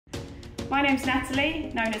My name's Natalie,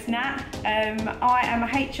 known as Nat. I am a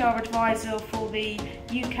HR advisor for the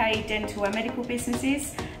UK dental and medical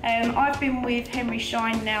businesses. I've been with Henry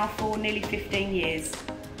Schein now for nearly 15 years.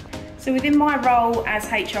 So within my role as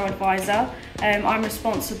HR advisor, I'm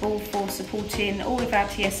responsible for supporting all of our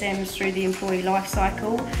TSMs through the employee life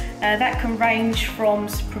cycle. That can range from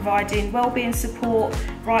providing wellbeing support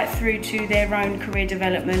right through to their own career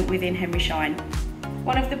development within Henry Schein.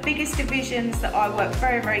 One of the biggest divisions that I work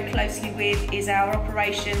very, very closely with is our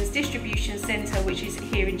operations distribution centre, which is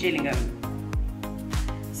here in Gillingham.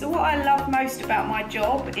 So what I love most about my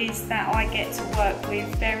job is that I get to work with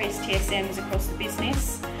various TSMs across the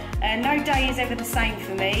business. No day is ever the same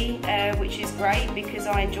for me, which is great because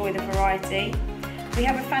I enjoy the variety. We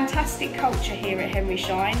have a fantastic culture here at Henry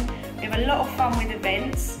Schein. We have a lot of fun with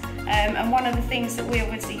events, and one of the things that we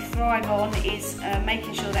obviously thrive on is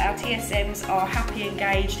making sure that our TSMs are happy,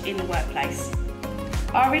 engaged in the workplace.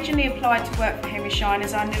 I originally applied to work for Henry Schein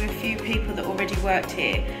as I knew a few people that already worked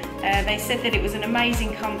here. They said that it was an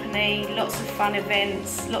amazing company, lots of fun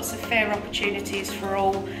events, lots of fair opportunities for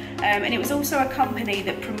all, and it was also a company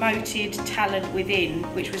that promoted talent within,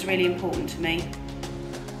 which was really important to me.